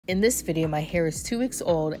In this video, my hair is 2 weeks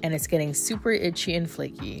old and it's getting super itchy and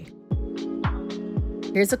flaky.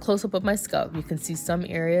 Here's a close-up of my scalp. You can see some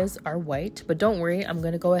areas are white, but don't worry, I'm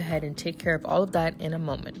going to go ahead and take care of all of that in a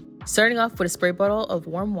moment. Starting off with a spray bottle of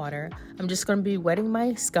warm water, I'm just going to be wetting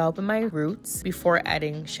my scalp and my roots before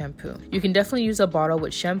adding shampoo. You can definitely use a bottle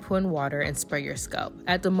with shampoo and water and spray your scalp.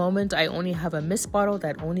 At the moment, I only have a mist bottle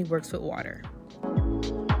that only works with water.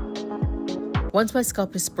 Once my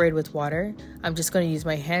scalp is sprayed with water, I'm just going to use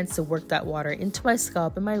my hands to work that water into my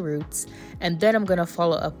scalp and my roots, and then I'm going to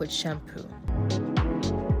follow up with shampoo.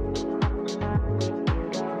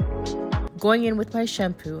 Going in with my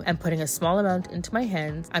shampoo and putting a small amount into my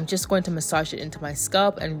hands, I'm just going to massage it into my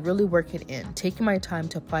scalp and really work it in, taking my time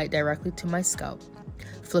to apply it directly to my scalp,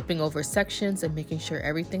 flipping over sections and making sure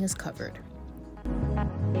everything is covered.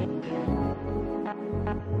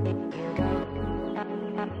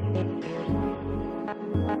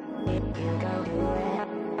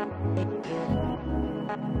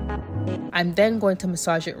 I'm then going to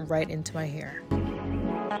massage it right into my hair.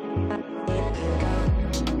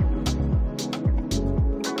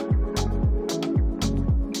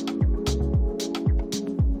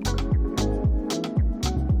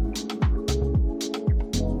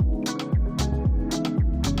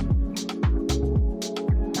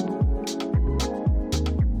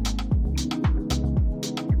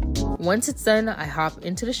 Once it's done, I hop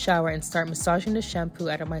into the shower and start massaging the shampoo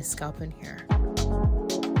out of my scalp and hair.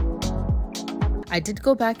 I did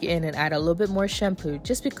go back in and add a little bit more shampoo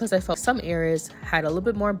just because I felt some areas had a little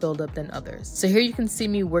bit more buildup than others. So here you can see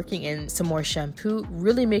me working in some more shampoo,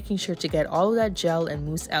 really making sure to get all of that gel and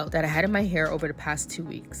mousse out that I had in my hair over the past 2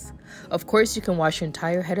 weeks. Of course, you can wash your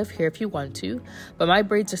entire head of hair if you want to, but my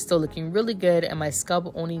braids are still looking really good and my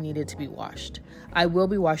scalp only needed to be washed. I will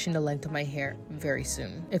be washing the length of my hair very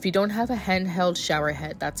soon. If you don't have a handheld shower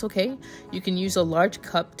head, that's okay. You can use a large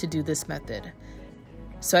cup to do this method.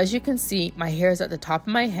 So as you can see, my hair is at the top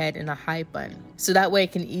of my head in a high bun. So that way I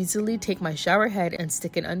can easily take my shower head and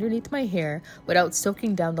stick it underneath my hair without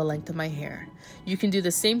soaking down the length of my hair. You can do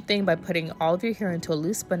the same thing by putting all of your hair into a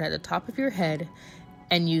loose bun at the top of your head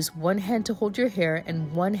and use one hand to hold your hair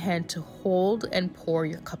and one hand to hold and pour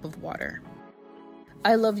your cup of water.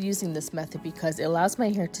 I love using this method because it allows my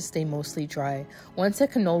hair to stay mostly dry. Once I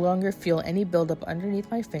can no longer feel any buildup underneath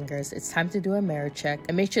my fingers, it's time to do a mirror check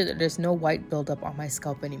and make sure that there's no white buildup on my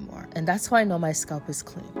scalp anymore. And that's why I know my scalp is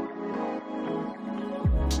clean.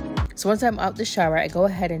 So once I'm out the shower, I go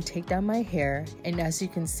ahead and take down my hair, and as you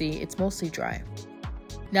can see, it's mostly dry.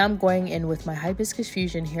 Now I'm going in with my Hibiscus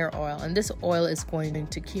Fusion hair oil, and this oil is going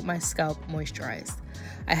to keep my scalp moisturized.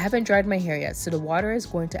 I haven't dried my hair yet, so the water is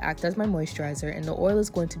going to act as my moisturizer and the oil is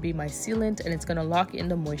going to be my sealant, and it's going to lock in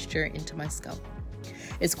the moisture into my scalp.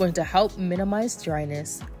 It's going to help minimize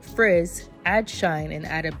dryness, frizz, add shine, and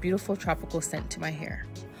add a beautiful tropical scent to my hair.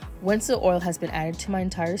 Once the oil has been added to my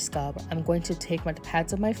entire scalp, I'm going to take the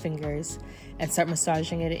pads of my fingers and start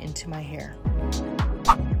massaging it into my hair.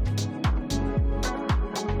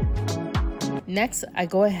 Next, I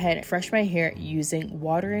go ahead and refresh my hair using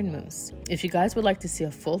water and mousse. If you guys would like to see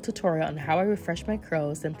a full tutorial on how I refresh my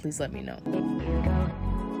curls, then please let me know.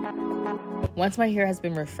 Once my hair has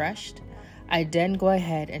been refreshed, I then go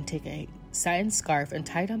ahead and take a satin scarf and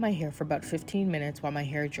tie it on my hair for about 15 minutes while my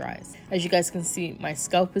hair dries. As you guys can see, my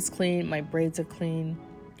scalp is clean, my braids are clean,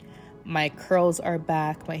 my curls are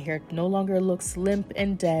back, my hair no longer looks limp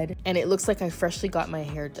and dead, and it looks like I freshly got my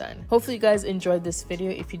hair done. Hopefully you guys enjoyed this video.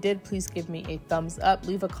 If you did, please give me a thumbs up,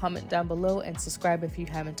 leave a comment down below, and subscribe if you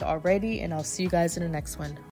haven't already, and I'll see you guys in the next one.